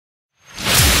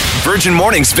Virgin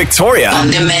Mornings Victoria. On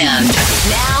demand.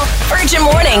 Now, Virgin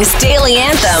Mornings Daily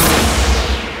Anthem.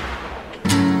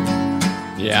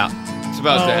 Yeah, it's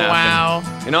about to happen. Wow.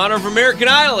 In honor of American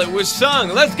Idol, it was sung.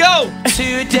 Let's go!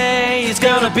 Today is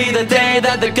gonna be the day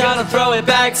that they're gonna throw it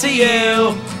back to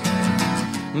you.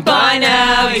 By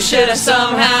now, you should have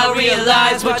somehow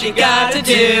realized what you got to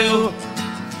do.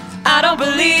 I don't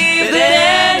believe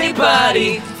that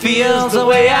anybody feels the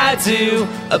way I do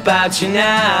about you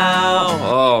now.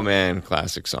 Oh, man,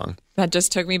 classic song. That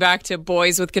just took me back to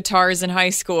boys with guitars in high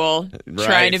school, Right.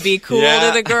 trying to be cool Yeah.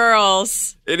 to the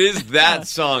girls. It is that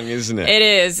song, isn't it? It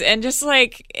is. And just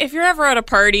like, if you're ever at a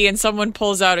party and someone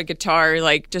pulls out a guitar,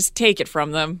 like, just take it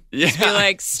from them. Just be Yeah.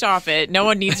 like, stop it. No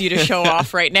one needs you to show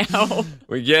off right now.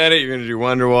 We get it. You're going to do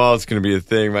Wonderwall. It's going to be a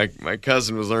thing. My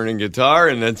cousin was learning guitar,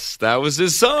 and that was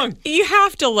his song. You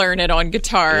have to learn it on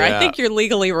guitar. Yeah. I think you're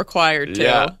legally required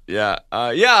to. Yeah.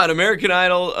 On American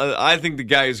Idol, I think the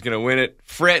guy who's going to win it,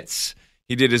 Fritz,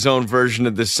 he did his own version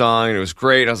of this song, and it was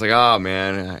great. I was like, oh,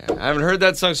 man, I haven't heard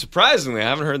that song. Surprisingly, I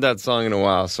haven't heard that song in a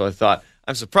while. So I thought,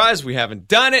 I'm surprised we haven't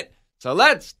done it. So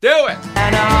let's do it.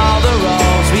 And all the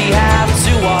roads we have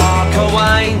to walk are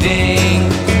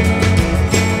winding.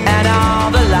 And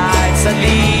all the lights that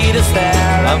lead us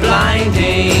there are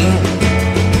blinding.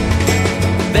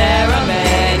 There are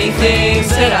many things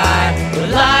that I would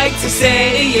like to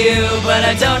say to you, but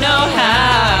I don't know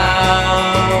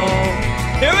how.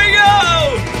 Here we go.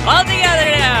 All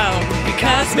together now.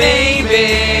 Because maybe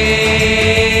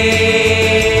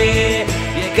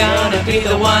you're gonna be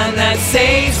the one that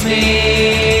saves me.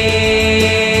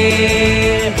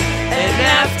 And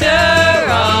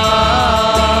after all,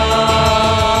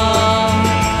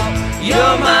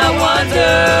 you're my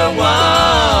Wonderwall.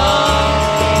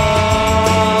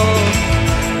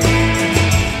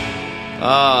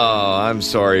 Oh, I'm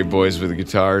sorry, boys with the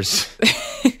guitars.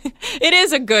 It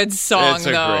is a good song, It's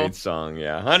a though. great song,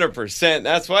 yeah. 100%.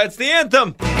 That's why it's the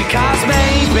anthem. Because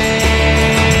maybe.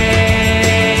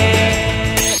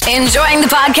 Enjoying the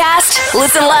podcast?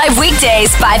 Listen live weekdays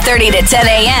 5:30 to 10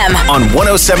 a.m. On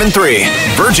 107.3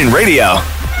 Virgin Radio.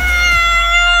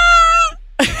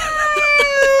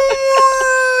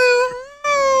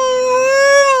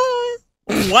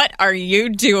 What are you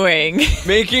doing?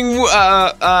 Making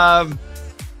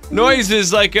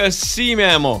noises like a sea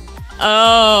mammal.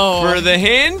 Oh. For the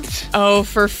hint? Oh,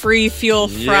 for Free Fuel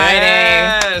Friday.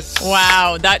 Yes.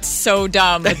 Wow, that's so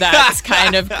dumb, but that's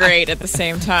kind of great at the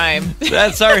same time.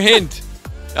 That's our hint.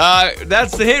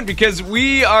 That's the hint because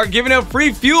we are giving out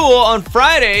free fuel on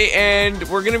Friday, and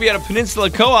we're going to be at a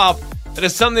Peninsula Co-op that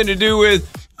has something to do with...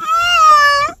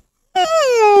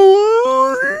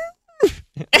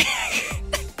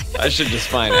 I should just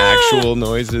find actual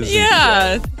noises.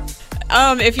 Yeah.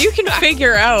 If you can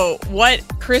figure out what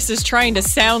Chris is trying to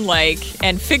sound like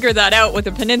and figure that out with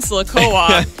the Peninsula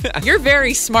Co-op, you're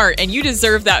very smart and you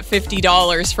deserve that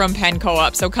 $50 from Penn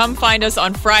Co-op. So come find us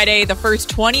on Friday. The first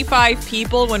 25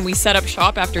 people when we set up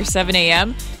shop after 7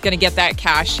 a.m. going to get that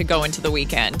cash to go into the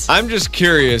weekend. I'm just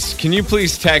curious. Can you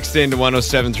please text into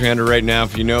 107-300 right now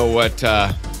if you know what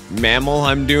mammal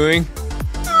I'm doing?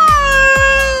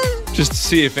 Just to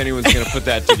see if anyone's going to put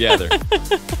that together.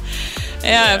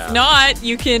 Yeah, if not,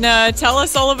 you can tell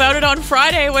us all about it on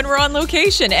Friday when we're on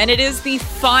location. And it is the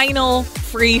final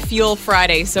Free Fuel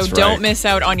Friday, so That's don't right. miss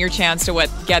out on your chance to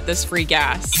get this free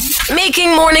gas.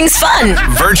 Making mornings fun.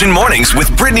 Virgin Mornings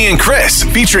with Brittany and Chris,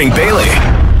 featuring Bailey.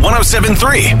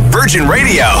 107.3 Virgin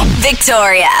Radio.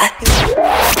 Victoria.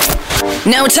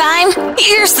 No time?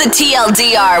 Here's the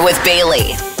TLDR with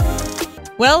Bailey.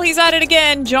 Well, he's at it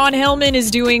again. John Hillman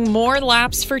is doing more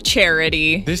laps for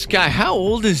charity. This guy, how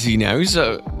old is he now? He's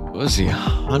was he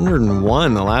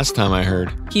 101 the last time I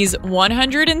heard? He's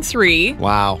 103.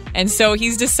 Wow. And so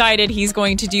he's decided he's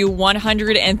going to do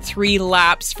 103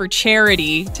 laps for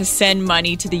charity to send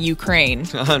money to the Ukraine.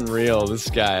 Unreal, this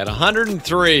guy at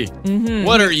 103.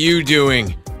 What are you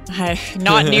doing?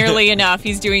 Not nearly enough.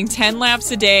 He's doing 10 laps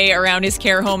a day around his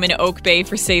care home in Oak Bay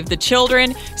for Save the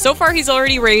Children. So far, he's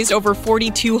already raised over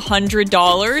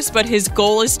 $4,200, but his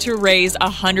goal is to raise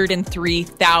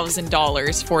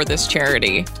 $103,000 for this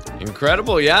charity.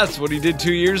 Incredible. Yeah, that's what he did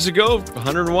 2 years ago.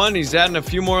 101. He's adding a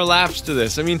few more laps to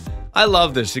this. I mean, I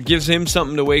love this. It gives him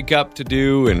something to wake up to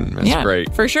do, and that's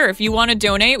great. For sure. If you want to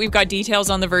donate, we've got details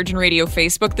on the Virgin Radio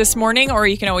Facebook this morning, or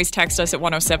you can always text us at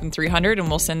 107-300 and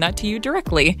we'll send that to you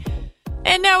directly.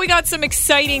 And now we got some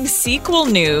exciting sequel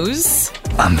news.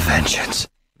 I'm vengeance.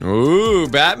 Ooh,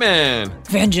 Batman.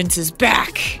 Vengeance is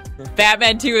back.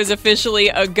 Batman 2 is officially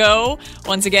a go.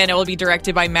 Once again, it will be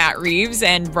directed by Matt Reeves,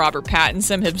 and Robert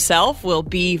Pattinson himself will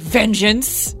be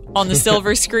Vengeance. on the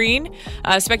silver screen.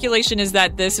 Speculation is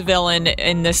that this villain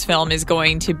in this film is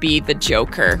going to be the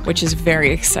Joker, which is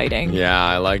very exciting. Yeah,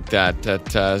 I like that.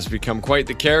 That has become quite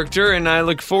the character, and I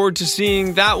look forward to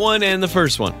seeing that one and the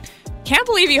first one. Can't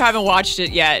believe you haven't watched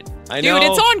it yet. I know.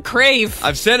 Dude, it's on Crave.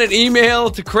 I've sent an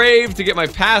email to Crave to get my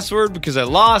password because I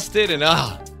lost it, and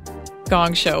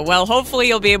Gong Show. Well, hopefully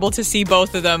you'll be able to see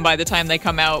both of them by the time they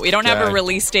come out. We don't have a Okay.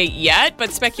 release date yet,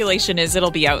 but speculation is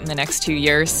it'll be out in the next 2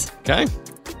 years. okay.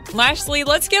 Lastly,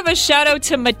 let's give a shout out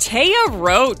to Matea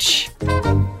Roach.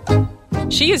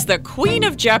 She is the queen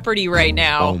of Jeopardy right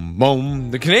now. Boom,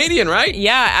 boom. The Canadian, right?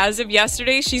 Yeah, as of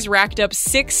yesterday, she's racked up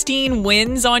 16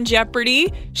 wins on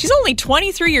Jeopardy. She's only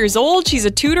 23 years old. She's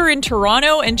a tutor in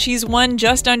Toronto, and she's won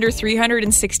just under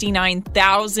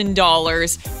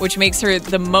 $369,000, which makes her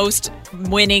the most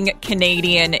winning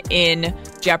Canadian in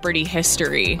Jeopardy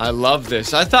history. I love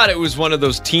this. I thought it was one of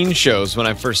those teen shows when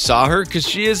I first saw her because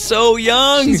she is so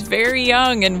young. She's very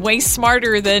young and way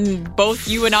smarter than both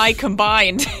you and I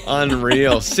combined.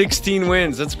 Unreal. 16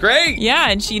 wins. That's great. Yeah,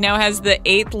 and she now has the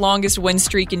 8th longest win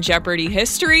streak in Jeopardy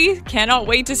history. Cannot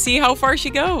wait to see how far she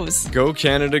goes. Go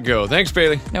Canada, go. Thanks,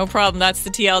 Bailey. No problem. That's the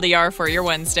TLDR for your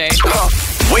Wednesday.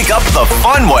 Wake up the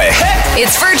fun way.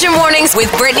 It's Virgin Mornings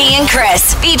with Brittany and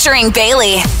Chris, featuring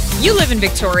Bailey. You live in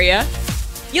Victoria.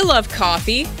 You love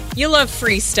coffee. You love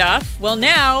free stuff. Well,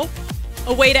 now,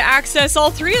 a way to access all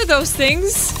three of those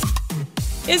things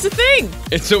is a thing.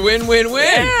 It's a win-win-win.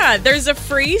 Yeah, there's a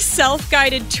free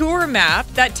self-guided tour map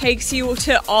that takes you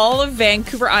to all of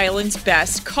Vancouver Island's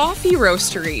best coffee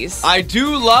roasteries. I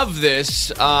do love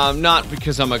this, not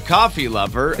because I'm a coffee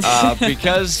lover,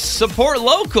 because support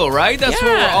local, right? That's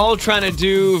what Yeah. we're all trying to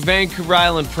do. Vancouver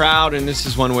Island proud, and this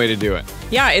is one way to do it.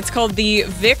 Yeah, it's called the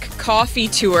Vic Coffee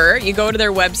Tour. You go to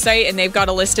their website and they've got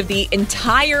a list of the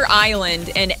entire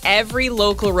island and every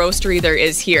local roastery there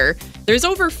is here. There's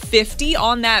over 50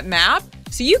 on that map,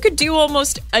 so you could do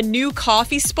almost a new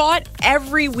coffee spot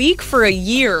every week for a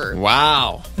year.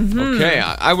 Wow. Okay,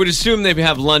 I would assume they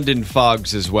have London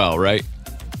Fogs as well, right?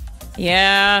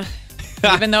 Yeah,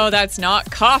 even though that's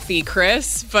not coffee,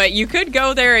 Chris, but you could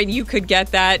go there and you could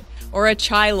get that. Or a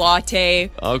chai latte.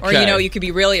 Okay. Or, you could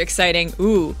be really exciting.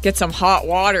 Ooh, get some hot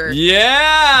water.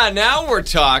 Yeah, now we're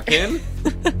talking.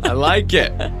 I like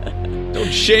it.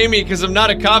 Don't shame me because I'm not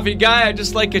a coffee guy. I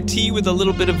just like a tea with a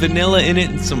little bit of vanilla in it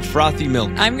and some frothy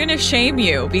milk. I'm going to shame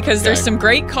you because there's some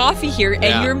great coffee here and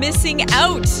Yeah. you're missing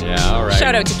out. Yeah, all right.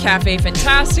 Shout out to Cafe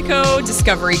Fantastico,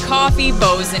 Discovery Coffee,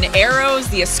 Bows and Arrows,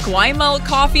 the Esquimalt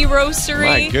Coffee Roastery.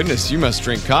 My goodness, you must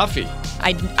drink coffee.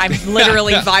 I'm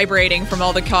literally vibrating from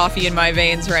all the coffee in my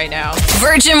veins right now.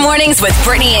 Virgin Mornings with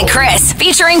Brittany and Chris,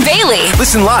 featuring Bailey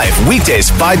Listen live weekdays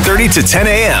 5:30 to 10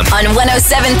 a.m. on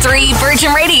 107.3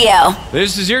 Virgin Radio.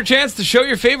 This is your chance to show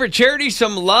your favorite charity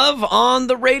some love on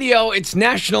the radio. It's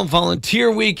National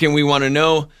Volunteer Week, and we want to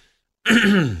know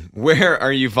where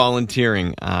are you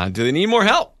volunteering? Do they need more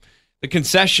help? The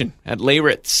concession at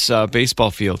Leyritz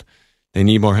baseball field. They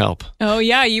need more help. Oh,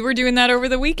 yeah, you were doing that over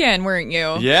the weekend, weren't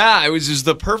you? Yeah, it was just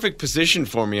the perfect position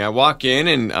for me. I walk in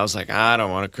and I was like, I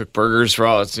don't want to cook burgers for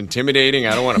all. It's intimidating.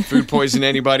 I don't want to food poison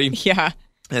anybody. Yeah.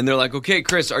 And they're like, okay,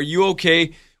 Chris, are you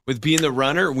okay with being the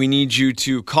runner? We need you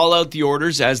to call out the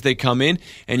orders as they come in,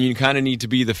 and you kind of need to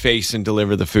be the face and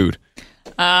deliver the food.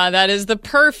 That is the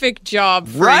perfect job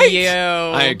for Right? you.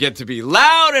 I get to be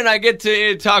loud and I get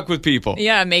to talk with people.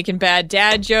 Yeah, making bad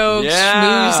dad jokes,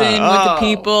 Yeah. schmoozing with the Oh.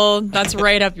 people. That's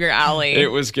right up your alley. It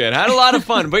was good. Had a lot of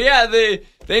fun. But yeah,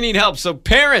 they need help. So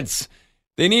parents,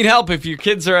 they need help. If your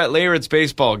kids are at Leyritz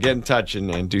baseball, get in touch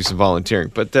and do some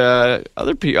volunteering. But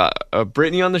other people,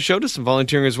 Brittany on the show does some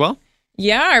volunteering as well.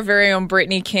 Yeah, our very own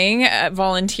Brittany King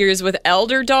volunteers with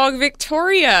Elder Dog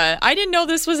Victoria. I didn't know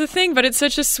this was a thing, but it's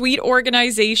such a sweet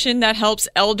organization that helps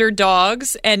elder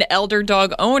dogs and elder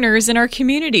dog owners in our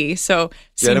community. So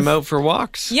Get them out for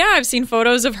walks. Yeah, I've seen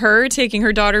photos of her taking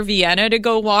her daughter Vienna to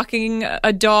go walking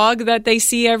a dog that they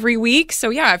see every week. So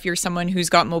yeah, if you're someone who's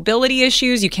got mobility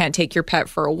issues, you can't take your pet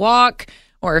for a walk,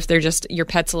 or if they're just your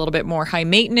pet's a little bit more high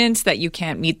maintenance that you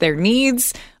can't meet their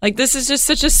needs. Like, this is just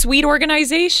such a sweet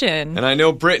organization. And I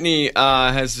know Brittany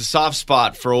has a soft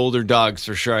spot for older dogs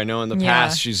for sure. I know in the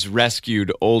past she's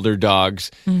rescued older dogs,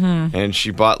 and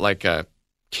she bought like a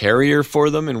carrier for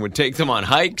them and would take them on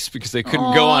hikes because they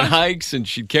couldn't go on hikes, and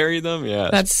she'd carry them. Yeah,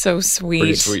 That's so sweet.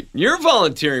 pretty sweet. You're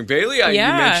volunteering, Bailey. You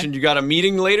mentioned you got a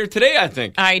meeting later today, I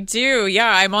think. I do. Yeah,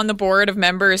 I'm on the board of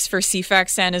members for CFAX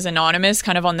Santa's Anonymous,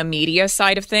 kind of on the media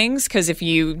side of things. Because if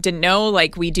you didn't know,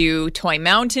 like, we do Toy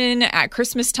Mountain at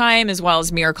Christmas time, as well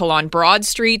as Miracle on Broad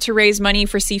Street to raise money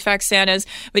for CFAX Santas.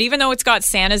 But even though it's got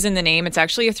Santas in the name, it's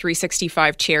actually a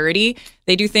 365 charity.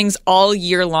 They do things all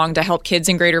year long to help kids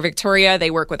in Greater Victoria.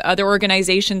 They work with other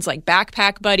organizations like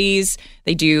Backpack Buddies.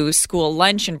 They do school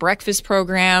lunch and breakfast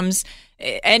programs.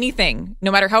 Anything,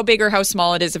 no matter how big or how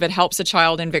small it is, if it helps a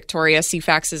child in Victoria,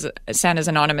 CFAX Santa's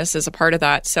Anonymous is a part of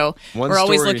that. So we're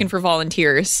always looking for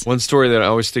volunteers. One story that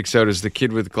always sticks out is the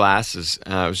kid with glasses.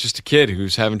 It was just a kid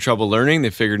who's having trouble learning.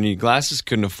 They figured need glasses,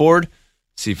 couldn't afford.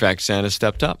 CFAX Santa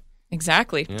stepped up.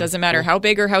 Exactly. Doesn't matter how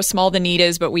big or how small the need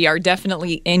is, but we are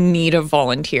definitely in need of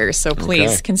volunteers. So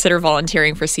please consider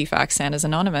volunteering for CFAX Santa's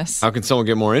Anonymous. How can someone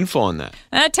get more info on that?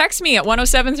 Text me at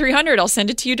 107-300. I'll send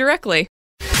it to you directly.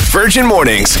 Virgin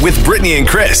Mornings with Brittany and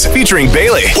Chris, featuring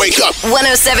Bailey. Wake up.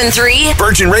 107.3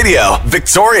 Virgin Radio,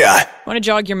 Victoria. I want to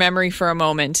jog your memory for a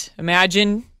moment.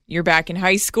 Imagine you're back in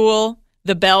high school.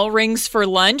 The bell rings for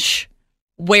lunch.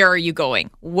 Where are you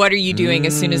going? What are you doing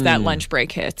as soon as that lunch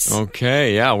break hits?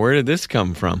 Okay, yeah. Where did this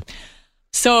come from?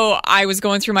 So I was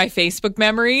going through my Facebook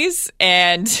memories,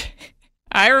 and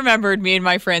I remembered me and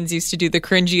my friends used to do the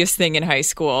cringiest thing in high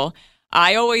school.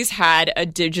 I always had a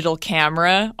digital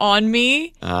camera on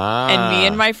me, and me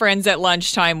and my friends at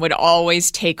lunchtime would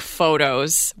always take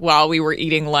photos while we were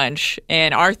eating lunch.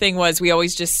 And our thing was we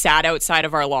always just sat outside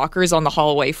of our lockers on the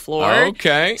hallway floor.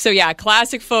 Okay. So yeah,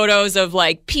 classic photos of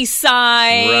like peace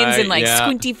signs and like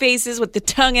squinty faces with the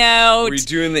tongue out. Were you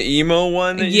doing the emo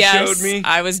one that you showed me?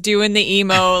 I was doing the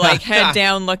emo, like head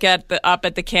down, look at up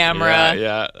at the camera.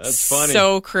 Yeah, that's funny.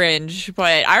 So cringe.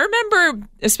 But I remember,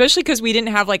 especially because we didn't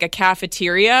have like a cafeteria,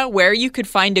 where you could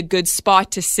find a good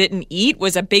spot to sit and eat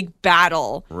was a big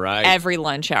battle every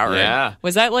lunch hour. Yeah.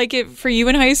 Was that like it for you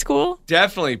in high school?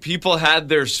 Definitely. People had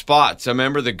their spots. I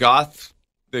remember the goth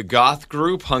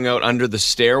group hung out under the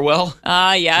stairwell.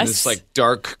 Yes. In this like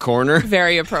dark corner.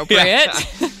 Very appropriate.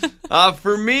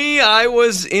 For me, I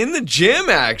was in the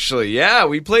gym actually. Yeah,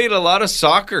 we played a lot of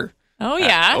soccer. Oh,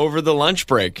 yeah. Over the lunch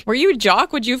break. Were you a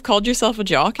jock? Would you have called yourself a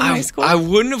jock in high school? I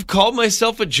wouldn't have called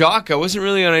myself a jock. I wasn't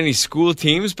really on any school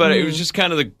teams, but it was just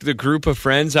kind of the group of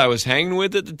friends I was hanging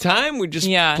with at the time. We just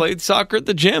played soccer at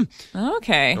the gym.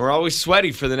 Okay. We're always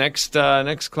sweaty for the next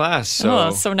class. So.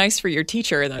 It's so nice for your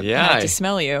teacher that had to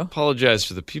smell you. Apologize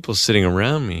for the people sitting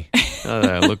around me. Now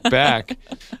that I look back.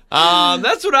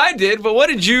 That's what I did, but what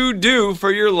did you do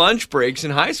for your lunch breaks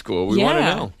in high school? We want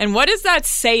to know. And what does that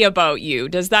say about you?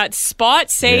 Does that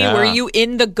spot say, were you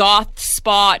in the goth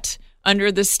spot under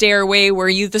the stairway? Were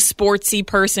you the sportsy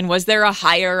person? Was there a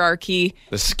hierarchy?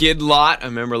 The skid lot. I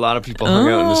remember a lot of people hung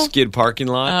out in the skid parking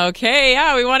lot. Okay,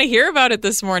 yeah, we want to hear about it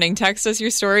this morning. Text us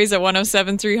your stories at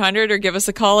 107-300 or give us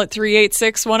a call at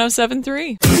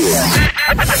 386-1073.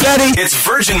 It's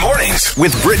Virgin Mornings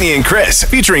with Brittany and Chris,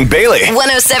 featuring Bailey.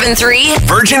 107.3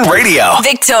 Virgin Radio,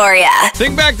 Victoria.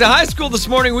 Think back to high school this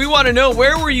morning. We want to know,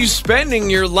 where were you spending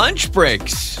your lunch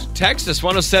breaks? Text us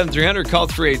 107-300, call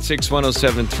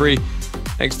 386-1073.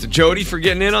 Thanks to Jody for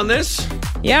getting in on this.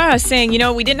 Yeah, saying,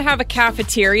 we didn't have a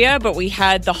cafeteria, but we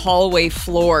had the hallway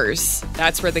floors.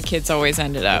 That's where the kids always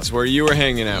ended up. That's where you were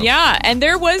hanging out. Yeah, and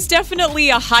there was definitely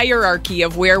a hierarchy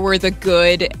of where were the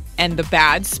good and the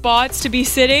bad spots to be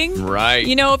sitting. Right.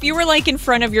 If you were like in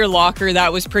front of your locker,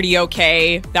 that was pretty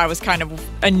okay. That was kind of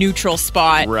a neutral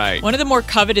spot. Right. One of the more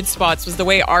coveted spots was the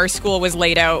way our school was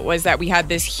laid out, was that we had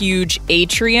this huge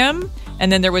atrium.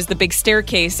 And then there was the big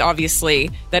staircase, obviously,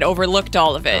 that overlooked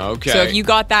all of it. Okay. So if you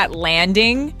got that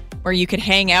landing where you could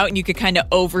hang out and you could kind of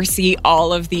oversee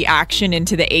all of the action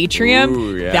into the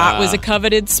atrium, that was a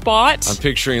coveted spot. I'm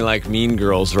picturing like Mean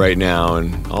Girls right now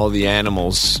and all the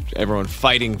animals, everyone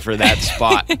fighting for that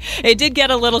spot. It did get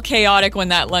a little chaotic when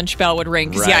that lunch bell would ring.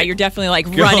 Because, you're definitely like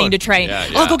running to try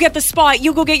and, I'll go get the spot,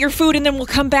 you go get your food, and then we'll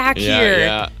come back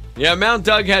here. Yeah, Mount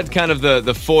Doug had kind of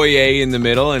the foyer in the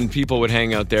middle, and people would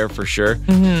hang out there for sure.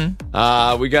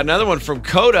 Mm-hmm. We got another one from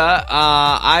Coda.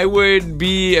 I would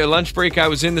be a lunch break. I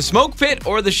was in the smoke pit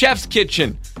or the chef's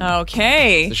kitchen.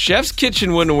 Okay. The chef's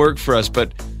kitchen wouldn't work for us,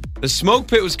 but the smoke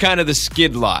pit was kind of the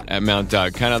skid lot at Mount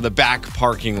Doug, kind of the back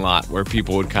parking lot where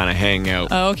people would kind of hang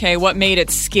out. Okay, what made it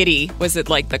skiddy? Was it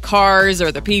like the cars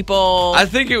or the people? I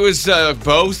think it was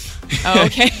both.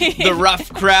 Okay. The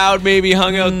rough crowd maybe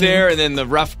hung out there, and then the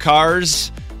rough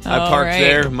cars. I parked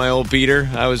there. My old beater,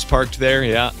 I was parked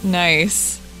there,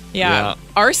 Nice. Yeah.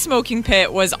 Our smoking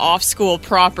pit was off-school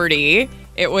property.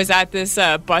 It was at this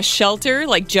bus shelter,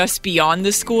 like just beyond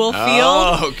the school field.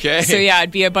 Oh, okay. So yeah,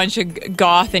 it'd be a bunch of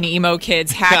goth and emo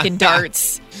kids hacking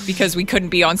darts because we couldn't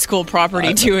be on school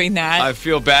property doing that. I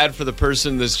feel bad for the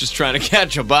person that's just trying to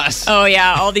catch a bus. Oh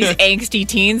yeah, all these angsty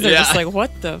teens, they're just like,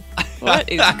 what the...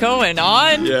 What is going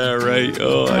on? Yeah, right.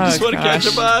 Oh, I just want to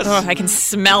catch a bus. Oh, I can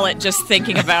smell it just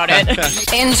thinking about it.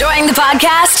 Enjoying the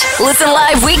podcast? Listen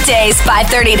live weekdays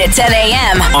 5:30 to 10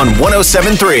 a.m. On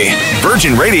 107.3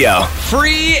 Virgin Radio.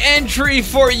 Free entry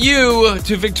for you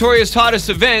to Victoria's hottest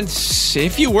events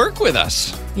if you work with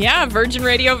us. Yeah, Virgin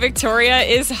Radio Victoria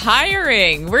is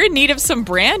hiring. We're in need of some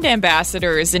brand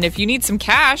ambassadors, and if you need some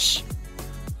cash,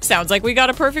 sounds like we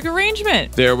got a perfect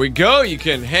arrangement. There we go. You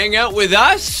can hang out with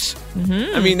us.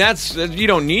 I mean, you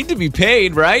don't need to be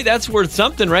paid, right? That's worth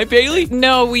something, right, Bailey?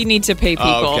 No, we need to pay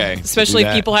people. Okay. Especially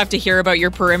if people have to hear about your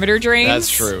perimeter drains.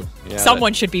 That's true. Yeah,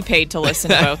 Someone should be paid to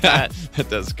listen about that. That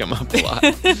does come up a lot.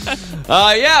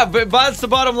 Yeah, but that's the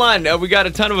bottom line. We got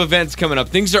a ton of events coming up.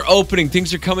 Things are opening.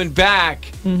 Things are coming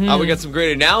back. We got some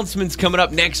great announcements coming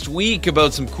up next week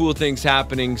about some cool things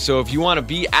happening. So if you want to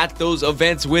be at those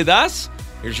events with us,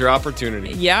 here's your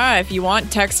opportunity. Yeah, if you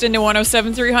want, text into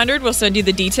 107-300. We'll send you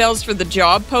the details for the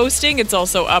job posting. It's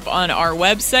also up on our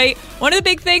website. One of the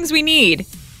big things you need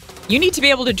to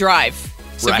be able to drive.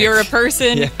 So if you're a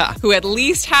person who at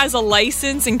least has a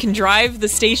license and can drive the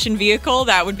station vehicle,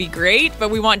 that would be great.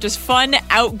 But we want just fun,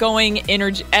 outgoing,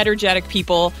 energetic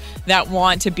people that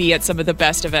want to be at some of the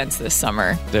best events this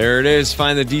summer. There it is.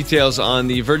 Find the details on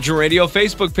the Virgin Radio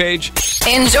Facebook page.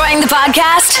 Enjoying the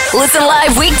podcast? Listen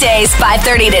live weekdays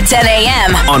 5:30 to 10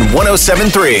 a.m. On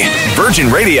 107.3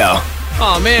 Virgin Radio.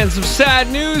 Oh, man, some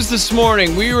sad news this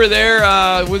morning. We were there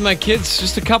with my kids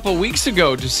just a couple weeks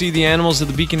ago to see the animals at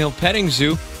the Beacon Hill Petting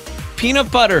Zoo.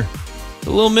 Peanut Butter,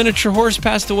 the little miniature horse,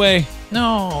 passed away.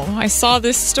 No, I saw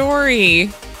this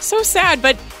story. So sad,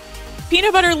 but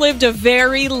Peanut Butter lived a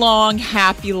very long,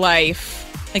 happy life.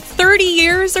 Like 30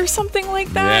 years or something like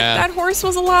that. Yeah. That horse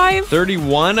was alive.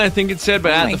 31, I think it said,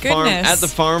 but at the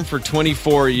farm for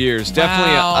 24 years. Wow.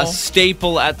 Definitely a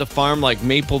staple at the farm, like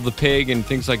Maple the pig and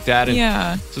things like that. And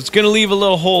yeah. So it's going to leave a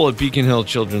little hole at Beacon Hill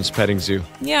Children's Petting Zoo.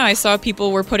 Yeah, I saw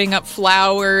people were putting up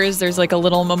flowers. There's like a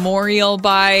little memorial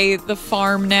by the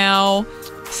farm now.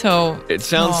 So it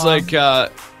sounds like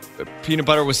Peanut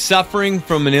Butter was suffering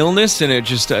from an illness, and it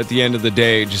just, at the end of the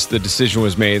day, just the decision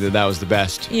was made that was the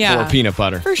best for Peanut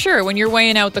Butter. For sure, when you're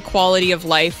weighing out the quality of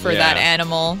life for that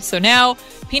animal. So now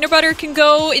Peanut Butter can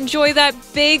go enjoy that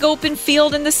big open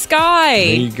field in the sky.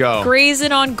 There you go.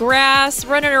 Grazing on grass,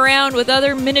 running around with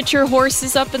other miniature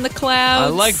horses up in the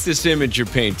clouds. I like this image you're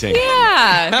painting.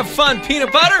 Yeah. Have fun,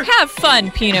 Peanut Butter. Have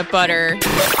fun, Peanut Butter.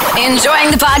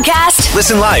 Enjoying the podcast?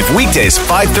 Listen live weekdays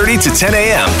 5:30 to 10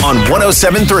 a.m. on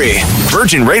 107.3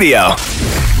 Virgin Radio.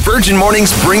 Virgin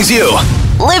Mornings brings you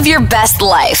Live your best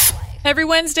life. Every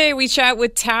Wednesday, we chat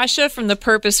with Tasha from The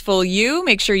Purposeful You.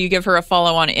 Make sure you give her a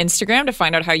follow on Instagram to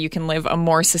find out how you can live a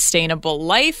more sustainable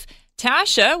life.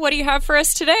 Tasha, what do you have for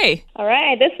us today? All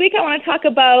right. This week, I want to talk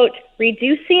about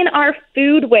reducing our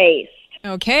food waste.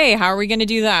 Okay. How are we going to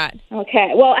do that?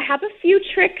 Okay. Well, I have a few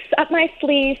tricks up my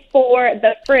sleeve for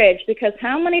the fridge, because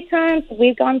how many times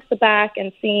we've gone to the back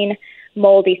and seen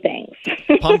moldy things?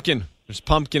 Pumpkin. There's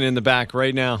pumpkin in the back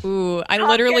right now. Ooh, I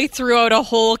literally threw out a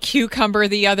whole cucumber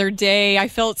the other day. I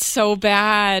felt so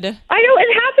bad. I know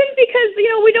it happens because,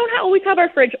 we don't always have our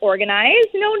fridge organized.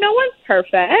 No one's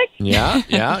perfect.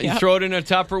 Yeah. You throw it in a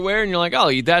Tupperware and you're like,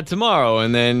 I'll eat that tomorrow.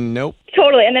 And then, nope.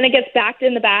 Totally. And then it gets backed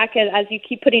in the back as you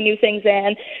keep putting new things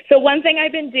in. So one thing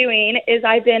I've been doing is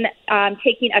I've been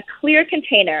taking a clear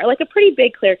container, like a pretty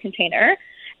big clear container,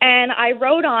 and I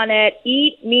wrote on it,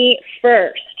 eat meat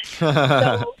first.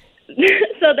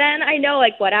 So then I know,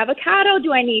 what avocado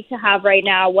do I need to have right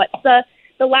now? What's the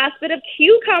last bit of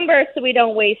cucumber so we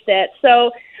don't waste it?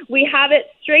 So we have it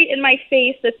straight in my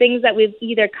face, the things that we've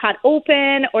either cut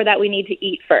open or that we need to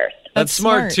eat first. That's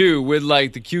smart, too, with,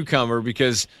 the cucumber,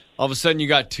 because all of a sudden you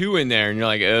got two in there, and you're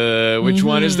like, which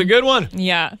one is the good one?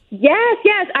 Yeah. Yes.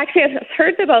 Actually, I've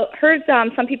heard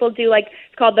some people do, it's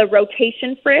called the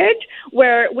rotation fridge,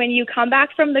 where when you come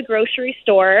back from the grocery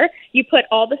store, you put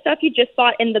all the stuff you just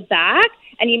bought in the back,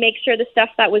 and you make sure the stuff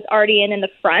that was already in the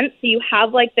front. So you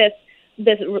have,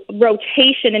 this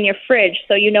rotation in your fridge,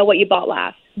 so you know what you bought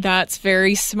last. That's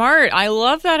very smart. I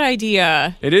love that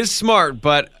idea. It is smart,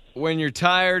 but when you're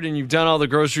tired and you've done all the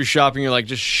grocery shopping, you're like,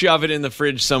 just shove it in the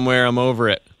fridge somewhere. I'm over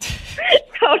it.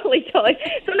 Totally.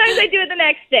 Sometimes I do it the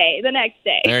next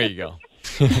day. There you go.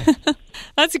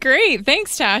 That's great.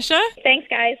 Thanks, Tasha. Thanks,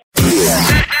 guys.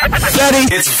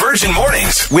 It's Virgin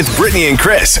Mornings with Brittany and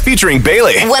Chris, featuring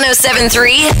Bailey.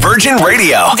 107.3 Virgin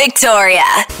Radio. Victoria.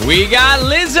 We got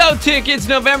Lizzo tickets.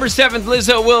 November 7th,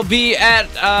 Lizzo will be at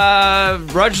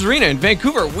Rogers Arena in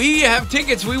Vancouver. We have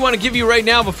tickets we want to give you right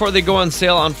now before they go on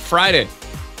sale on Friday.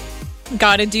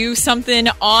 Got to do something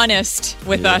honest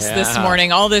with us this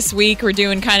morning. All this week, we're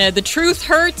doing kind of the truth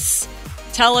hurts.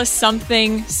 Tell us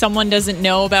something someone doesn't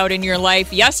know about in your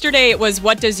life. Yesterday, it was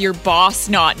what does your boss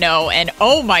not know? And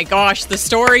oh my gosh, the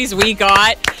stories we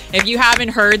got. If you haven't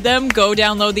heard them, go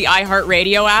download the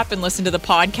iHeartRadio app and listen to the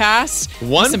podcast.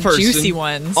 One Some person juicy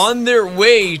ones. on their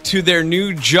way to their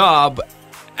new job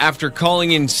after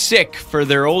calling in sick for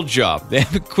their old job. They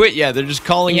haven't quit yet. They're just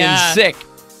calling in sick.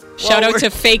 Shout out to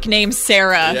fake name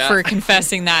Sarah for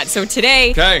confessing that. So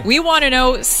today, we want to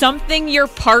know something your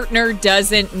partner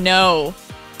doesn't know.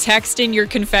 Text in your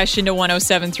confession to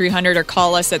 107-300 or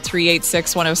call us at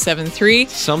 386-1073.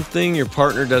 Something your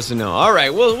partner doesn't know. All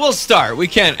right, we'll start. We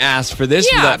can't ask for this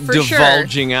without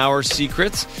divulging our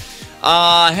secrets.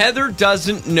 Heather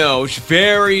doesn't know. She's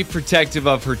very protective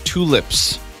of her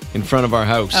tulips in front of our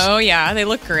house. Oh, yeah. They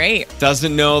look great.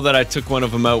 Doesn't know that I took one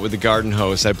of them out with the garden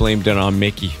hose. I blamed it on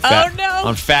Mickey.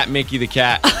 On Fat Mickey the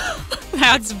cat.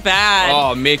 That's bad.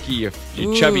 Oh, Mickey,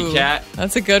 you chubby cat.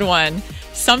 That's a good one.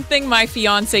 Something my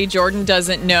fiance Jordan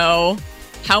doesn't know.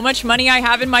 How much money I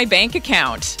have in my bank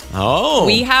account. Oh.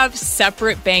 We have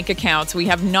separate bank accounts. We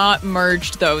have not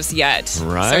merged those yet.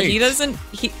 Right. So he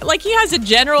has a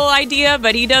general idea,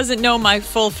 but he doesn't know my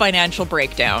full financial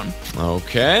breakdown.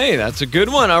 Okay, that's a good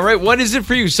one. All right, what is it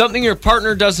for you? Something your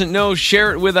partner doesn't know.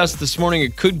 Share it with us this morning.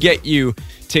 It could get you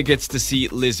tickets to see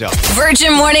Lizzo.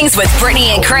 Virgin Mornings with Brittany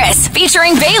and Chris,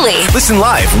 featuring Bailey. Listen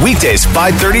live weekdays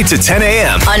 5:30 to 10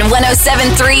 a.m. on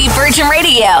 107.3 Virgin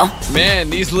Radio. Man,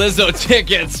 these Lizzo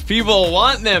tickets, people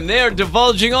want them. They are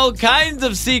divulging all kinds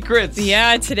of secrets.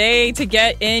 Yeah, today to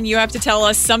get in, you have to tell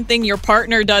us something your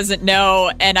partner doesn't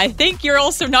know. And I think you're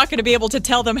also not going to be able to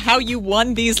tell them how you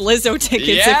won these Lizzo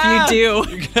tickets if you do.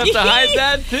 You have to hide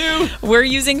that too. We're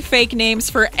using fake names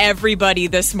for everybody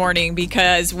this morning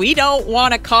because we don't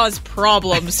want to cause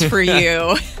problems for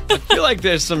you. I feel like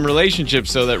there's some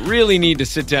relationships, though, that really need to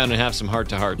sit down and have some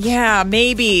heart-to-hearts. Yeah,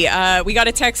 maybe. We got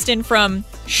a text in from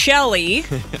Shelly,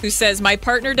 who says, my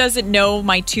partner doesn't know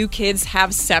my two kids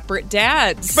have separate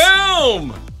dads.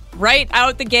 Boom! Right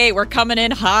out the gate, we're coming in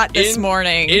hot this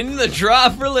morning. In the draw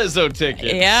for Lizzo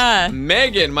tickets. Yeah.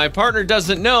 Megan, my partner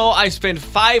doesn't know I spend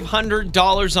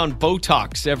 $500 on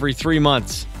Botox every 3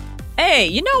 months. Hey,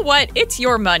 you know what? It's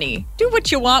your money. Do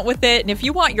what you want with it, and if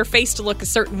you want your face to look a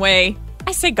certain way,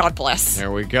 I say God bless.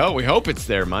 There we go. We hope it's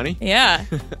their money. Yeah.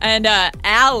 And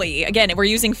Allie, again, we're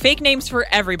using fake names for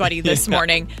everybody this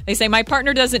morning. They say, my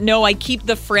partner doesn't know I keep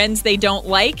the friends they don't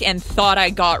like and thought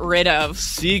I got rid of.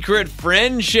 Secret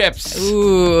friendships.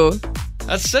 Ooh.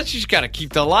 That's such, you just got to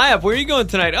keep the lie up. Where are you going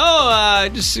tonight? Oh,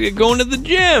 just going to the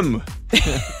gym.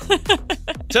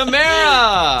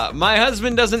 Tamara, my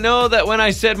husband doesn't know that when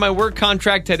I said my work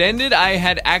contract had ended, I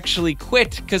had actually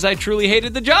quit because I truly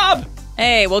hated the job.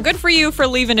 Hey, well, good for you for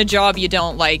leaving a job you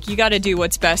don't like. You got to do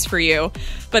what's best for you.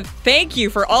 But thank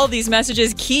you for all these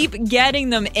messages. Keep getting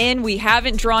them in. We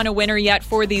haven't drawn a winner yet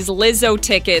for these Lizzo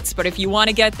tickets, but if you want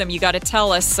to get them, you got to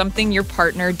tell us something your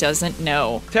partner doesn't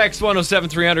know. Text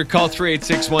 107-300, call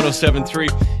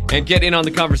 386-1073, and get in on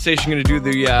the conversation. Going to do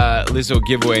the Lizzo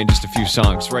giveaway in just a few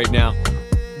songs right now.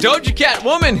 Doja Cat,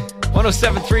 Woman,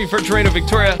 107.3 Virgin Radio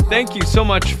Victoria. Thank you so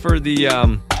much for the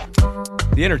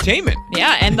entertainment.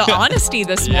 Yeah, and the honesty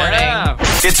this morning.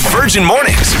 It's Virgin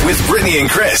Mornings with Brittany and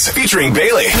Chris, featuring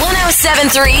Bailey.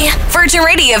 107.3 Virgin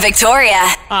Radio Victoria.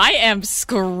 I am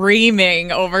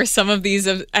screaming over some of these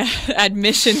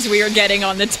admissions we are getting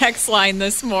on the text line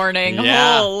this morning.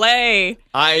 Yeah. Holy.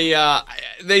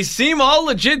 They seem all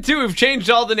legit, too. We've changed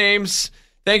all the names.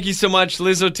 Thank you so much.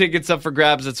 Lizzo tickets up for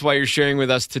grabs. That's why you're sharing with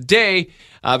us today,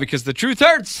 because the truth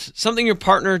hurts. Something your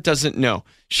partner doesn't know.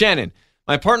 Shannon,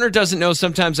 my partner doesn't know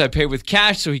sometimes I pay with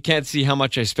cash, so he can't see how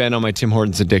much I spend on my Tim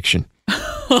Hortons addiction.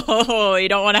 Oh, you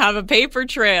don't want to have a paper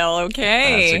trail,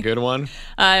 okay? That's a good one.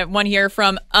 One here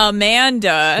from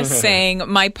Amanda saying,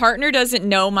 my partner doesn't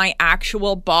know my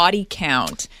actual body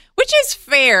count, which is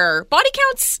fair. Body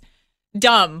count's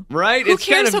dumb. Right? Who it's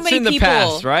cares kind of how many in the people?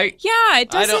 past, right? Yeah, it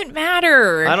doesn't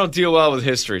matter. I don't deal well with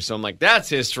history, so I'm like, that's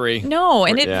history. No,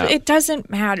 and it doesn't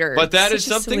matter. But that it's is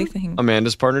such a silly something thing.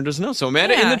 Amanda's partner doesn't know. So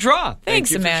Amanda in the draw.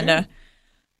 Thanks, Amanda.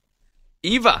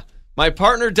 Eva, my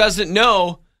partner doesn't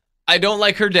know I don't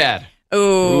like her dad.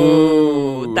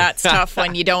 Ooh, that's tough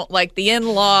when you don't like the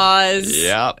in-laws.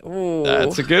 Yep. Ooh.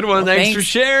 That's a good one. Well, thanks for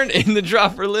sharing. In the draw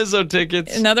for Lizzo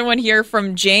tickets. Another one here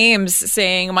from James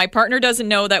saying, my partner doesn't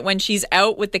know that when she's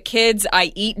out with the kids,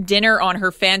 I eat dinner on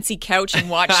her fancy couch and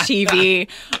watch TV.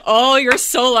 Oh, you're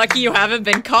so lucky you haven't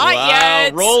been caught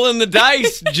yet. Rolling the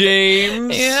dice,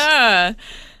 James. Yeah.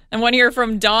 And one here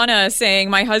from Donna saying,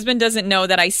 my husband doesn't know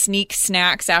that I sneak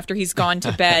snacks after he's gone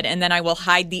to bed, and then I will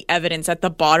hide the evidence at the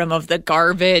bottom of the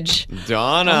garbage.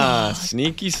 Donna,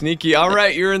 sneaky. All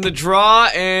right, you're in the draw,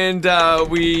 and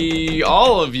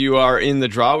all of you are in the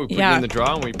draw. We put you in the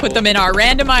draw, and we put them in our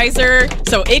randomizer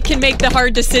so it can make the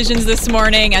hard decisions this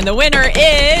morning. And the winner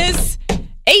is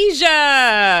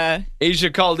Asia.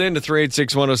 Asia called in to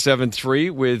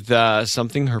 386-1073 with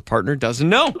something her partner doesn't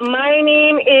know. My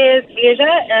name is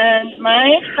Asia, and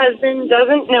my husband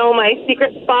doesn't know my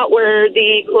secret spot where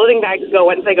the clothing bags go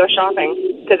once I go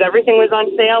shopping, because everything was on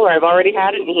sale or I've already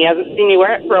had it and he hasn't seen me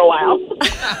wear it for a while.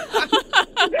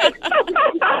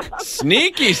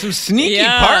 Some sneaky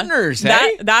partners,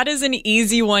 hey? That is an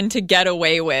easy one to get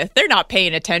away with. They're not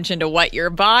paying attention to what you're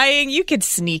buying. You could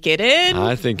sneak it in.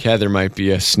 I think Heather might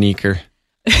be a sneaker.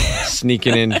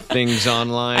 Sneaking in things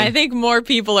online. I think more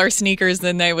people are sneakers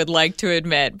than they would like to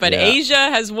admit. But Asia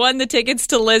has won the tickets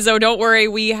to Lizzo. Don't worry,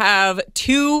 we have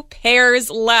 2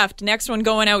 pairs left. Next one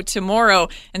going out tomorrow.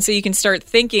 And so you can start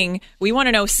thinking, we want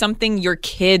to know something your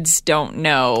kids don't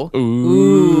know.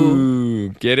 Ooh.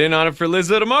 Get in on it for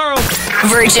Lizzo tomorrow.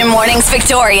 Virgin Mornings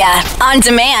Victoria. On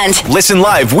demand. Listen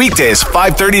live weekdays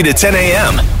 5:30 to 10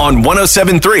 a.m. on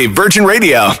 107.3 Virgin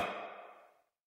Radio.